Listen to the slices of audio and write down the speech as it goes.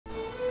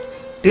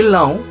Till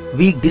now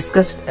we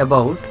discussed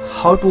about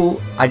how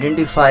to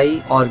identify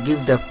or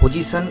give the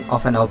position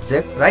of an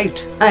object,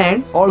 right?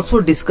 And also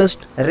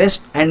discussed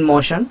rest and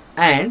motion,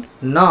 and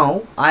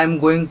now I am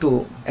going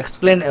to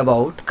explain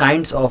about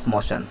kinds of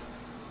motion.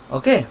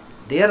 Okay,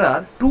 there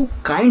are two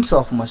kinds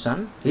of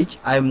motion which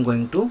I am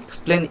going to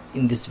explain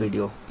in this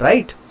video,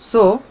 right?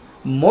 So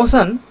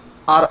motion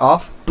are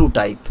of two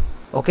type,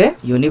 okay,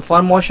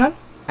 uniform motion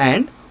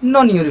and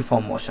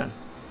non-uniform motion.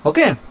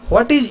 Okay,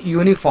 what is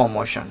uniform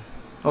motion?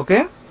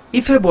 Okay,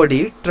 if a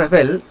body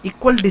travel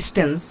equal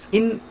distance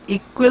in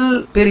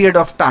equal period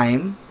of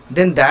time,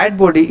 then that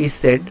body is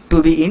said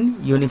to be in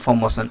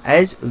uniform motion.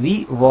 As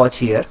we watch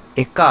here,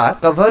 a car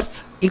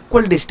covers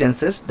equal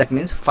distances, that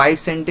means 5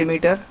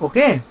 centimeter,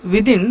 okay,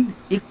 within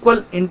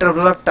equal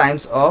interval of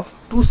times of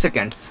 2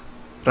 seconds,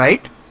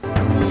 right?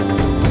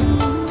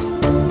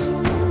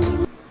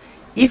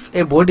 If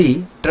a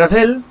body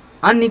travel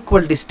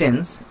unequal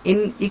distance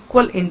in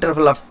equal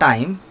interval of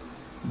time,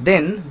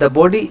 then the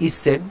body is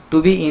said to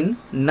be in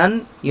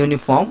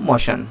non-uniform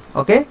motion.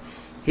 Okay,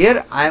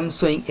 here I am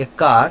showing a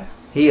car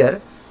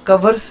here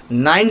covers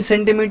 9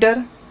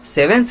 centimeter,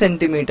 7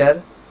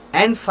 centimeter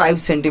and 5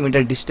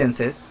 centimeter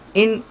distances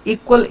in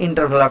equal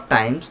interval of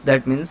times,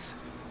 that means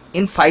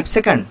in 5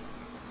 seconds.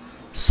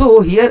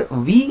 So here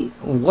we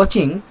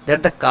watching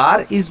that the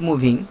car is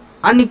moving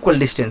unequal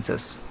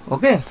distances,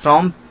 okay,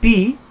 from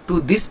P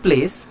to this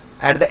place.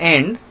 At the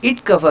end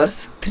it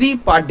covers three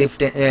parts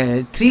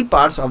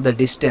of the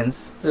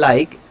distance,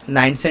 like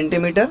 9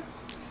 centimeter,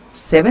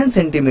 7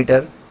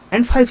 centimeter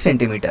and 5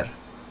 centimeter,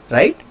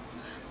 right?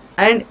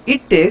 And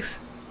it takes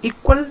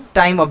equal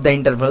time of the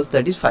intervals,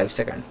 that is 5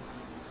 seconds.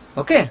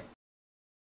 Okay,